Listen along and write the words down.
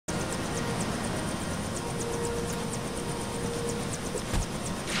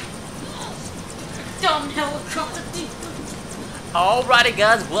thumbnail across the thing. Alrighty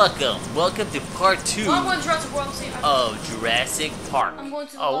guys, welcome to part 2 I'm going to Jurassic World. See, of Jurassic Park. I'm going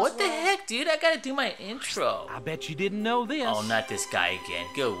to the Oh, Lost what the World. heck, dude? I gotta do my intro. I bet you didn't know this. Oh, not this guy again.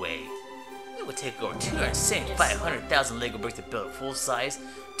 Go away. It would take over 275,000 Lego bricks to build a full-size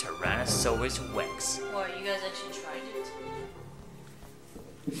Tyrannosaurus Rex. Well, you guys actually tried it.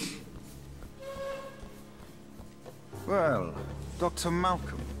 Well, Dr.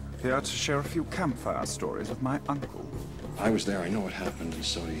 Malcolm, here to share a few campfire stories of my uncle. I was there. I know what happened, and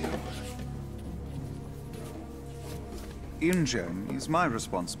so do you. InGen is my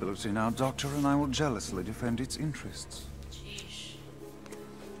responsibility now, Doctor, and I will jealously defend its interests. Sheesh.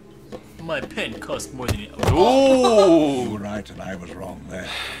 My pen cost more than you. You Oh! were right and I was wrong there.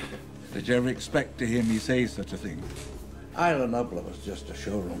 Did you ever expect to hear me say such a thing? Isla Nubla was just a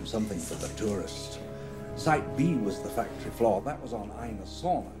showroom, something for the tourists. Site B was the factory floor. That was on Isla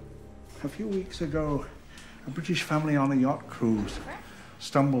Sorna. A few weeks ago, a British family on a yacht cruise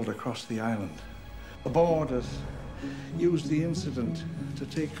stumbled across the island. The boarders used the incident to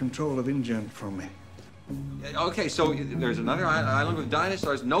take control of InGen from me. Okay, so there's another island with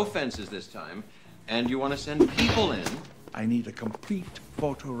dinosaurs, no fences this time, and you want to send people in? I need a complete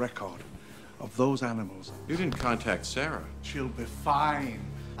photo record of those animals. You didn't contact Sarah. She'll be fine.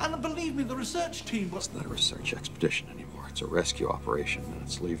 And believe me, the research team was... It's not a research expedition anymore. It's a rescue operation, and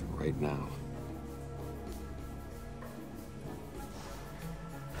it's leaving right now.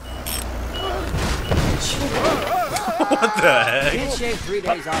 What the heck? Can't shave 3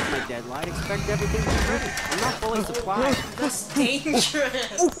 days off my deadline. Expect everything to be ready. I'm not fully supplied. That's dangerous.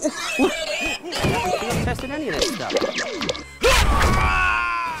 Haven't field tested any of this stuff.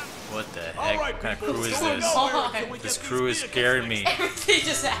 What the heck? What kind of crew is this? God. This crew is scaring me. Everything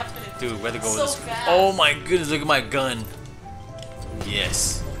just happened. Dude, where to go So with this? fast. Oh my goodness, look at my gun.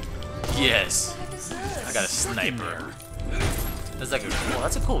 Yes. Yes. What is this? I got a sniper. That's like a cool,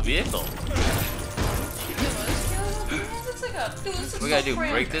 that's a cool vehicle. What we gotta do,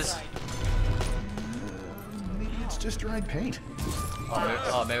 break this? Maybe it's just dried paint.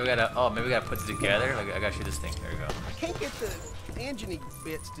 Maybe we gotta put it together. I gotta shoot this thing. There we go. I can't get the engine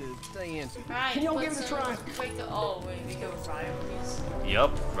bits to stay in. Right, Can y'all give it a try? Oh, wait, we go priorities.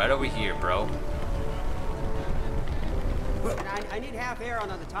 Yup, right over here, bro. I need half air on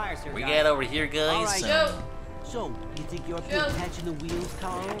the tires here, We guys. got over here, guys. All right. Go. So, you think you're Go. catching the wheels,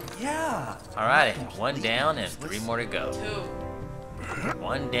 Carl? Yeah. Alright, one down and 3 more to go. 2.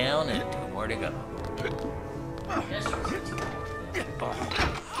 One down and 2 more to go. Yes, sir.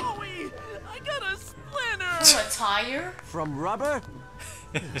 Howie, I got a splinter. From a tire? From rubber?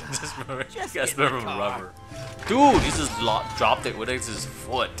 Just remember, Just you guys get in the remember car. rubber. Dude, he just dropped it with his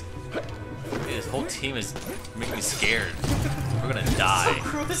foot. Dude, his whole team is making me scared. We're gonna die.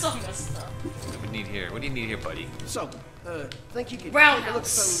 Crew is all messed up. What do we need here? What do you need here, buddy? So, think you could Roundhouse. take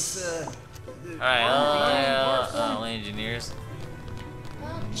a look at those, Alright, all engineers.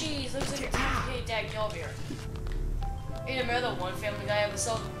 Oh, jeez, looks like a complicated dad job here. Hey, remember the one Family Guy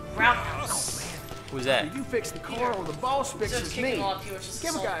episode? Roundhouse. Who's that? you fix the car or the boss So fixes it's kicking me. a lot of people, it's just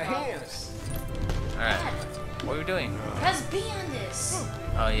Give a solve guy a hand. problems. Alright. What are we doing? Press B on this.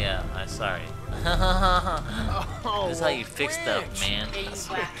 Oh yeah, I'm sorry. Oh, This is how you fix stuff, man. Yeah, you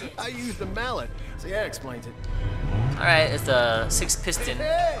whack it. I used a mallet, so that explains it. Alright, it's the 6-piston.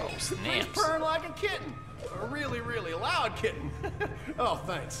 Hey, Oh, he's snaps. purring like a kitten. A really, really loud kitten. Oh,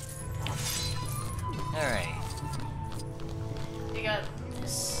 thanks. Alright. You got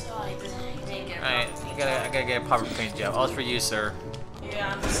this. Oh, he didn't get it. Alright, I gotta get a proper paint job. All for you, sir.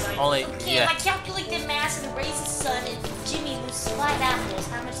 Yeah, I'm just like. Only, Okay, yeah. I calculate the mass of the raisin sun and Jimmy loses 5 apples.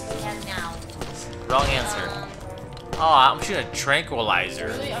 How much does he have now? Wrong answer. Oh, I'm shooting a tranquilizer.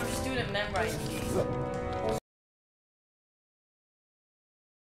 Really? I'm just doing a memorizing game.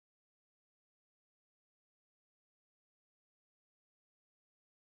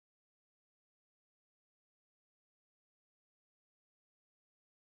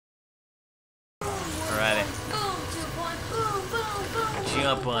 Alrighty. Boom, 2 point. Boom, boom, boom.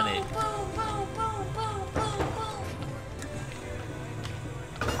 Jump on it. Boom, boom, boom, boom, boom, boom.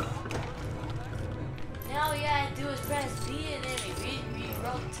 Now all we gotta do is press B and then we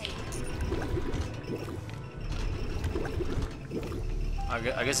rotate.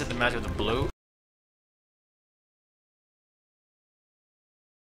 I guess it's the match with the blue.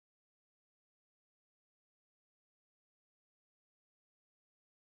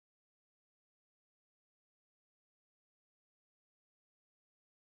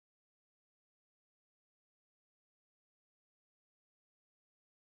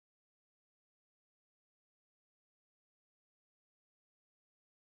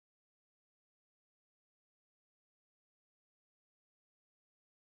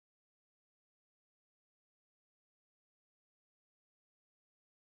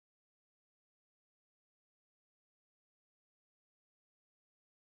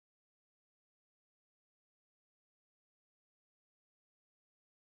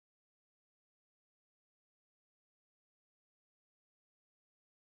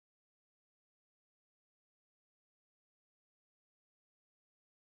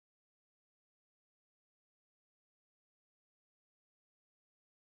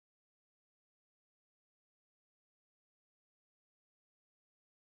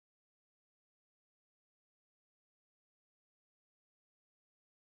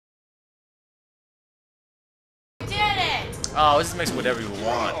 Oh, this makes whatever you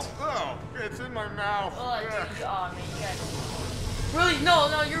want. Oh, it's in my mouth. Oh, dude, oh man, you got really no,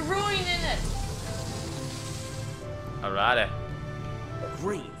 you're ruining it. Alrighty.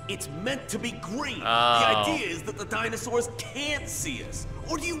 Green. It's meant to be green. Oh. The idea is that the dinosaurs can't see us.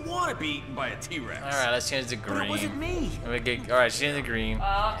 Or do you want to be eaten by a T-Rex? Alright, let's change the green. But it wasn't me. Alright, change the green.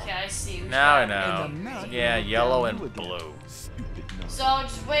 Okay, I see. Now I know. Yeah, yellow and blue. So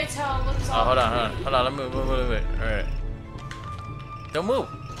just wait till it looks Oh, all hold on. Let me move. Alright. Don't move.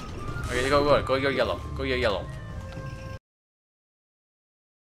 Okay, go your yellow. Go your yellow.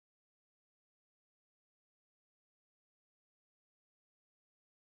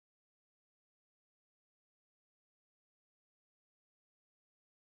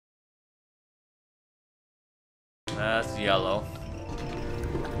 That's yellow.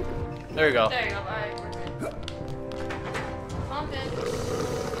 There you go. There you go. Alright, we're good. Pump it.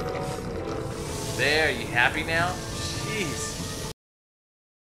 There, you happy now? Jeez.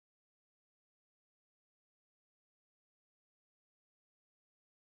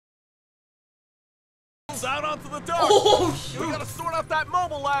 Out onto the dock. Oh shoot! We gotta sort out that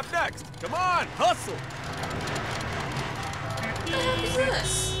mobile lab next. Come on, hustle. What the heck is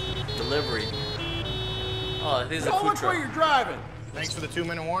this? Delivery. Oh, this is a Don't food look where truck. you're driving. Thanks for the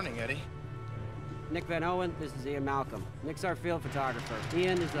 2-minute warning, Eddie. Nick Van Owen, this is Ian Malcolm. Nick's our field photographer.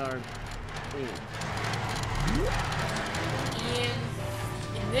 Ian is our...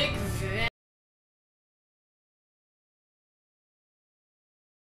 Nick Van.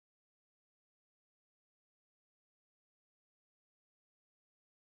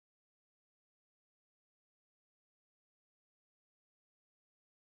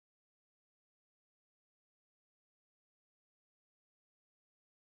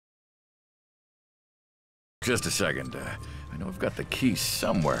 Just a second. I know I've got the key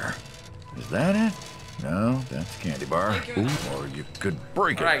somewhere. Is that it? No, that's a candy bar. Or you could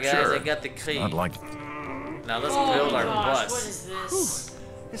break it. Alright, guys, sure. I got the key. I'd like. Now let's Oh build our gosh, bus. what is this?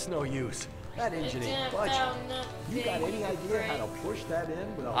 It's no use. That engine ain't budging. budging. You got any idea how to push that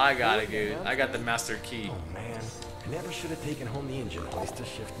in without... I got it, dude. I got the master key. Oh, man. I never should have taken home the engine hoist to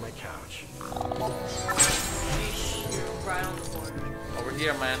shift my couch. You're right on the border. Over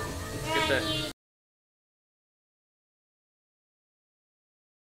here, man. Get that.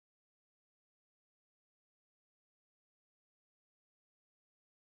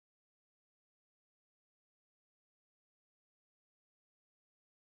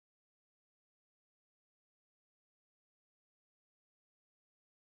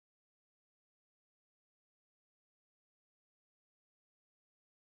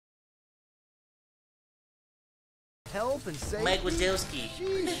 Help and save. Mike Wazowski.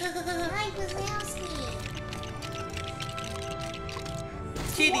 Mike Wazowski.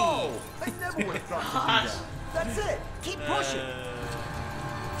 Kitty. Whoa! I never would have thought to do that. That's it. Keep pushing.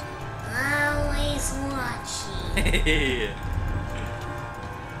 Always watching.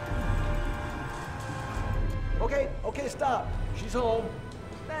 Okay, stop. She's home.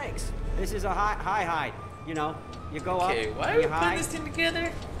 Thanks. This is a hide. You know, you go up, Okay, why are and we you putting hide. this thing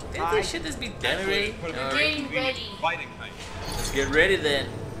together? Didn't Hi. this shit just be done already? We're Alright, getting ready. let's get ready then.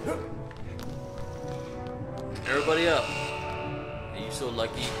 Everybody up. Are you so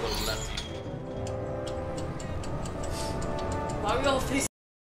lucky? Well, lefty. Why are we all facing?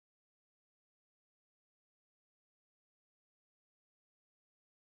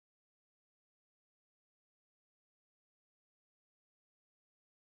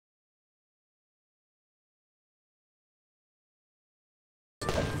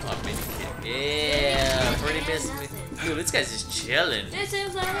 Oh, mini kit. Yeah, pretty busy. Dude, this guy's just chilling. This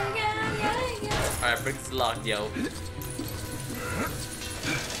is like Alright, break this lock, yo.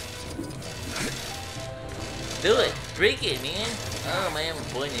 Do it. Break it, man. Oh, man, I'm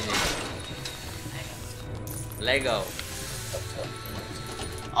pointing it. Lego.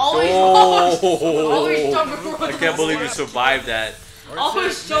 always jump and roll. I can't believe you survived that.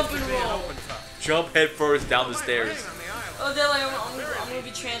 Always jump and roll. Jump head first down the stairs. Oh, then like I'm gonna be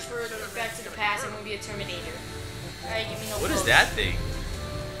transferred back to the past. I'm gonna be a Terminator. Alright, give me no. What is clothes. that thing?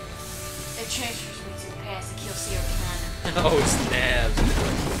 It transfers me to the past to kill Sarah Connor. Oh, snap.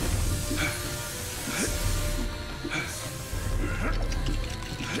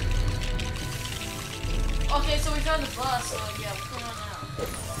 Okay, so we found the bus. So yeah, what's going on now?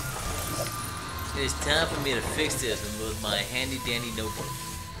 It's time for me to fix this with my handy dandy notebook.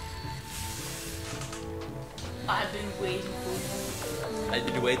 I've been waiting for you. I've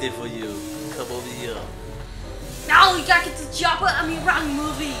been waiting for you. Come over here. No, we gotta get to the chopper. I mean, wrong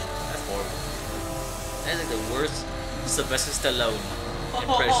movie. That's horrible. That's like the worst Sylvester Stallone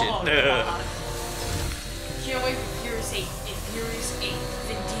impression. Can't wait for Pure Safe Furious 8,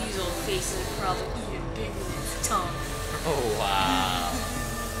 Vin Diesel facing a problem even bigger than his tongue. Oh, wow.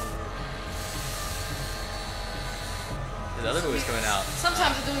 There's other movies coming out.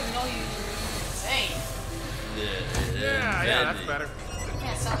 Sometimes I don't even know you're insane. Yeah, that's better. You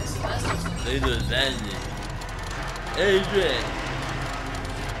can't sound like Sylvester. They just landed. Adrian.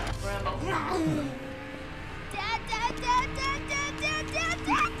 Rambo.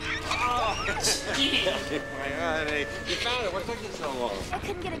 You found it. What took you so long? I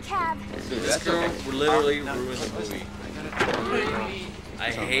couldn't get a cab. This girl literally ruined the movie. I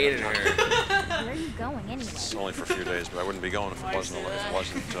hated her. Where are you going anyway? It's only for a few days, but I wouldn't be going if it wasn't.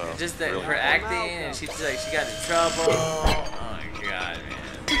 Just that really her acting, and she's like, she got in trouble. Oh my god, man.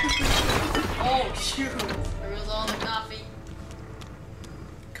 Oh shoot! There goes all the coffee.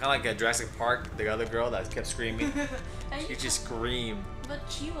 Kind of like at Jurassic Park, the other girl that kept screaming. She just screamed. But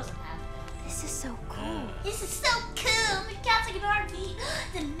she wasn't happy. This is so cool. This is so cool. We got like an RV.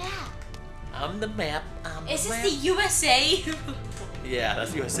 The map. I'm the map. Is this the USA? Yeah,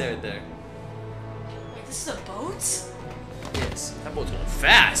 that's USA right there. Wait, this is a boat? Yes, that boat's going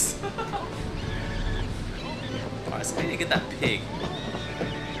fast. Alright, so we need to get that pig.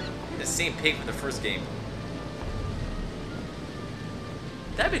 The same pig from the first game.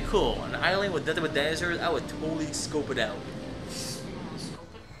 That'd be cool. An island with nothing but dinosaurs, I would totally scope it out.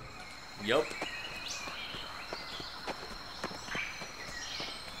 Yup.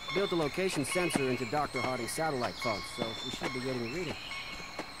 Built a location sensor into Dr. Harding's satellite phone, so we should be getting a reading.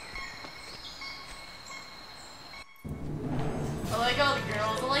 I like all the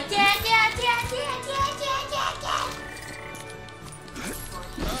girls. They're like, dad, dad, dad, dad, dad, dad, dad, dad.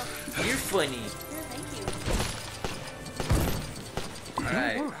 You're funny. Yeah, thank you.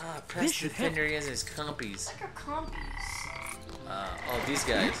 Alright. Press Defender against his compies. Like our compies. Oh, these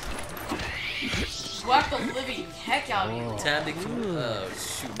guys. Whack the living heck out of you. Time to oh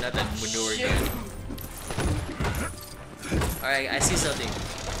shoot, not that manure again. Alright, I see something.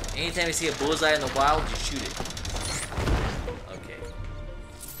 Anytime you see a bullseye in the wild, you shoot it. Okay.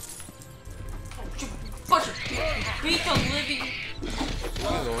 Bunch of beat the living.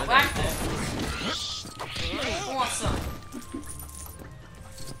 Whack them. Who wants some?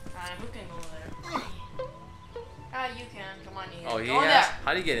 Alright, who can go there? Ah, you can. Come on, you. Oh, he go has? there.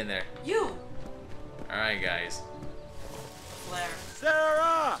 How do you get in there? You. Alright, guys. Blair.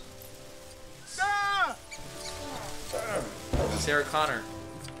 Sarah! Sarah! Sarah Connor.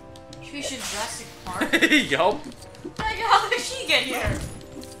 We should Jurassic Park. Yup. Like, how did she get here?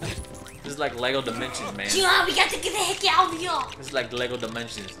 This is like Lego Dimensions, man. John, we got to get the heck out of here. This is like Lego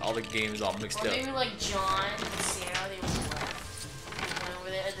Dimensions. All the games all mixed Or up. maybe like John and Sarah, they was left. They went over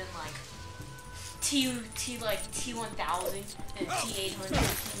there, and then like T1000 and T800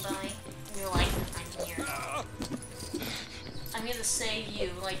 came by, and they were like, I'm here. I'm here to save you,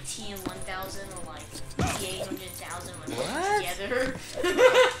 like T1000 or like T800,000, like What? together.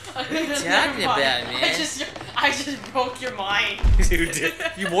 What are you talking about, man? I just broke your mind. Dude,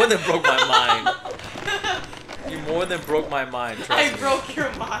 you more than broke my mind. You more than broke my mind, trust I me. broke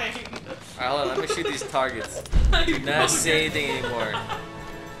your mind. Alright, hold on, let me shoot these targets. Do not say anything anymore.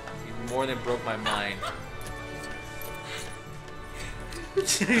 You more than broke my mind.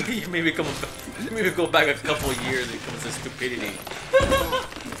 You made me go back a couple of years and it comes to stupidity.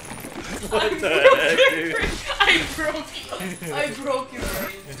 What the heck, dude? I broke your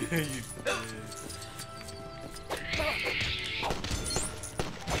brain.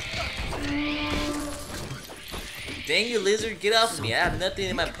 Dang you, lizard, get off of me. I have nothing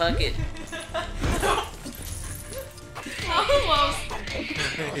in my pocket. Almost.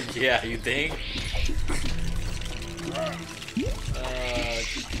 Yeah, you think?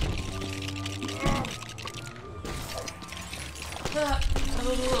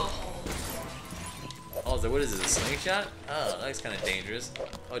 Oh, so what is this, a slingshot? Oh, that's kind of dangerous.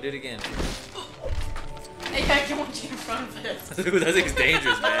 Oh, do it again. Hey, I don't want you in front of it. Dude, that thing's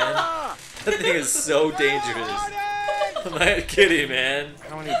dangerous, man. That thing is so dangerous. I'm not kidding, man.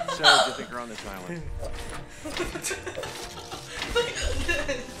 How many cells do you think are on this island?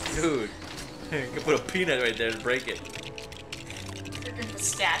 Dude, you can put a peanut right there to break it. Freaking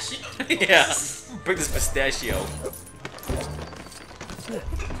pistachio. Yeah, break this pistachio.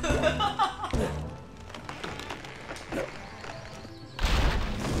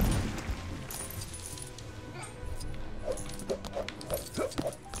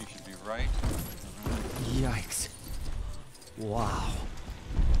 You should be right. Yikes. Wow.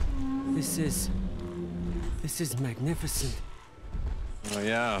 This is magnificent. Oh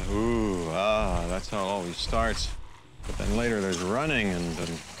yeah, ooh, that's how it always starts. But then later there's running and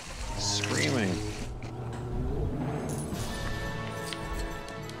screaming.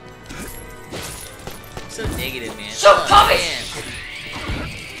 So negative, man. So Tommy!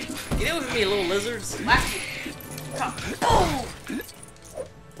 Get away from me, little lizards. Oh!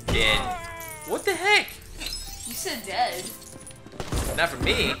 Dead. What the heck? You said dead. Not for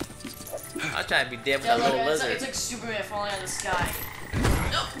me. I'm trying to be dead with that little lizard. It's like Superman falling out of the sky.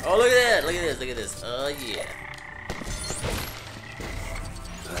 Oh, look at that! Look at this! Look at this! Oh yeah.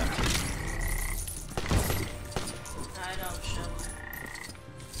 I don't shovel.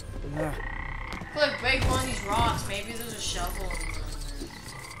 Look, break one of these rocks. Maybe there's a shovel.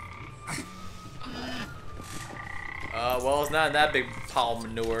 Well, it's not that big pile of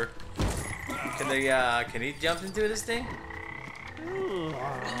manure. Can they? Can he jump into this thing? Maybe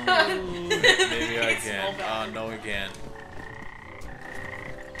I can. Oh no, he can't.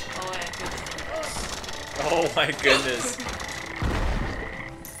 Oh my goodness.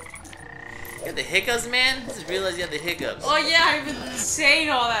 You got the hiccups, man? I just realized you have the hiccups. Oh yeah, I've been saying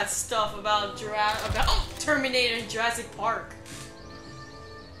all that stuff about Terminator and Jurassic Park.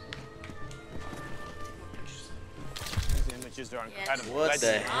 These images are incredible. What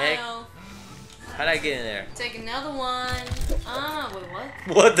the heck? How'd I get in there? Take another one. Wait,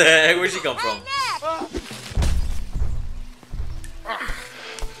 what? What the heck? Where'd she come from?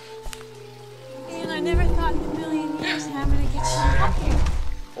 Man, I never thought in a million years I'm gonna get shot here.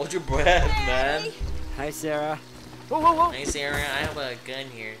 Hold your breath, man. Hi, Sarah. Whoa, whoa, whoa. Hey, Sarah, I have a gun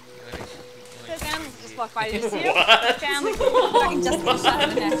here. The family just walked by. Did you see it? What? Family fucking just got shot in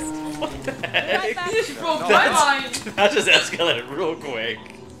the nest. What the heck? Right back. She broke my mind. That just escalated real quick.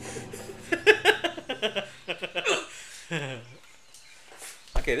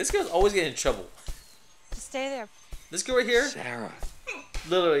 Okay, this girl's always getting in trouble. Just stay there. This girl right here, Sarah.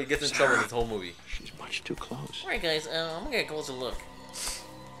 literally gets in trouble in this whole movie. She's much too close. Alright guys, I'm gonna get a closer look.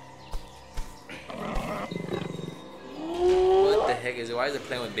 What the heck is it? Why is it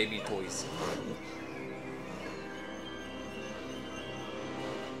playing with baby toys?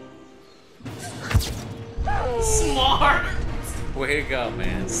 Smart. Way to go,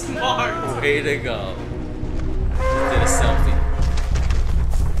 man. Smart. Way to go. Did a selfie.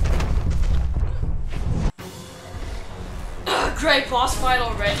 Great boss fight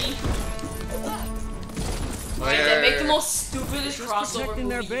already. Wait, They make the most stupidest crossover protecting movie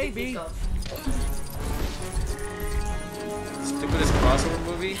their you can baby. think of. Stupidest crossover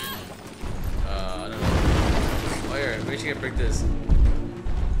movie? I don't know. Oh, here, maybe she can break this.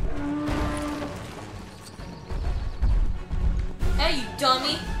 Hey, you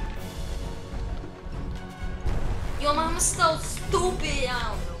dummy. Your mama's so stupid. I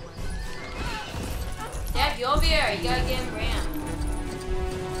don't know. Dad, get over here. You gotta get him rammed.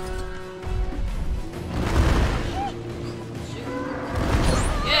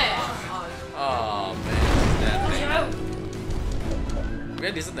 Yeah. Oh man, that thing. We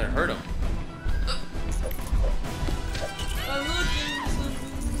gotta do something to hurt him.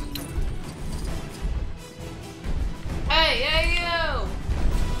 Hey, you!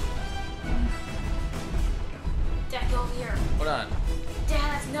 Dad, get over here. Hold on. Dad,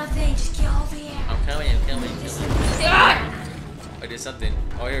 that's nothing. Just get over here. I'm coming. Dad! I did something.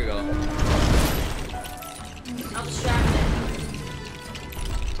 Oh, here we go. I'm distracted.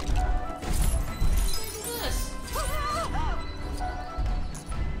 What's this?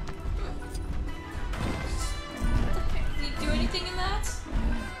 Did you do anything in that?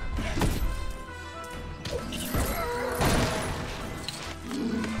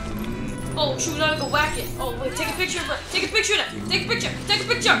 Oh shoot, now I go whack it. Oh wait, take a picture of it. Take a picture of it. Take a picture. Take a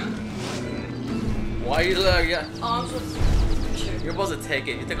picture. Why are you like, yeah? Oh, I'm supposed to take a picture. You're supposed to take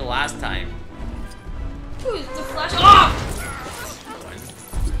it. You took it last time. Dude, it's the flash. Ah!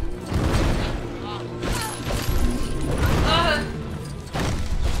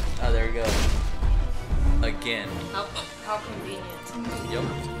 Oh, there we go. Again. How convenient. Yep.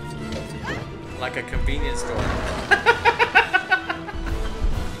 Like a convenience store.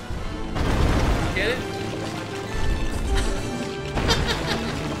 Get it?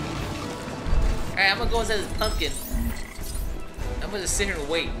 Alright, I'm gonna go inside this pumpkin. I'm gonna just sit here and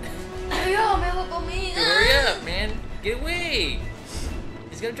wait. Hurry up, man, look at me. Dude, hurry up, man. Get away.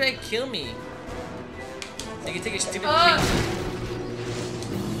 He's gonna try and kill me. So you can take your stupid picture.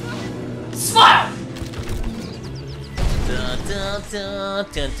 Smile! Dun, dun, dun,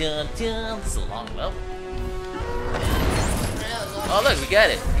 dun, dun, dun. This is a long level. Oh look, we got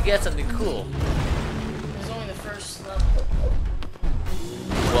it. We got something cool. It was only the first level.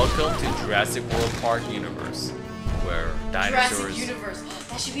 Welcome to Jurassic World Park universe, where dinosaurs. Jurassic Universe.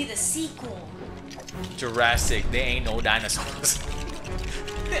 That should be the sequel. Jurassic, they ain't no dinosaurs.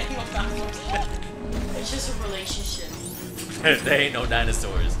 It's just a relationship. They ain't no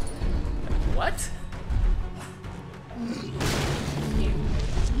dinosaurs. What?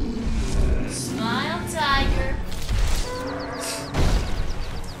 Smile, tiger.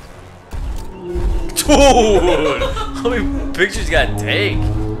 Dude, how many pictures you gotta take?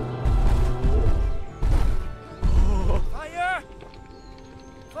 Fire!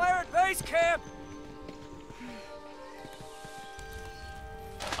 Fire at base camp!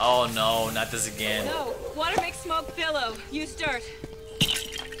 Oh no, not this again. No, water makes smoke billow. You start.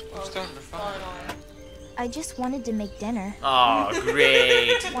 I just wanted to make dinner. Oh,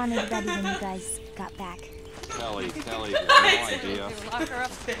 great. Wanted it ready when you guys got back. Kelly, you have no idea. Lock her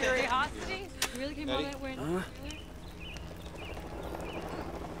up for curiosity. You really came all that way?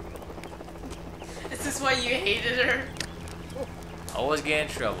 Is this why you hated her? Always get in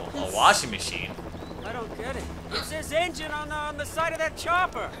trouble. A washing machine. I don't get it. It says engine on the side of that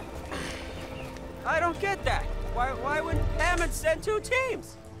chopper. I don't get that. Why would Hammond send 2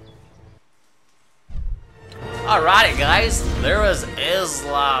 teams? Alrighty, guys. There was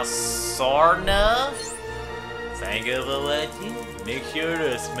Isla Sorna. Thank you for watching. Make sure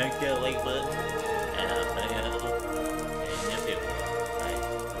to smack that like button.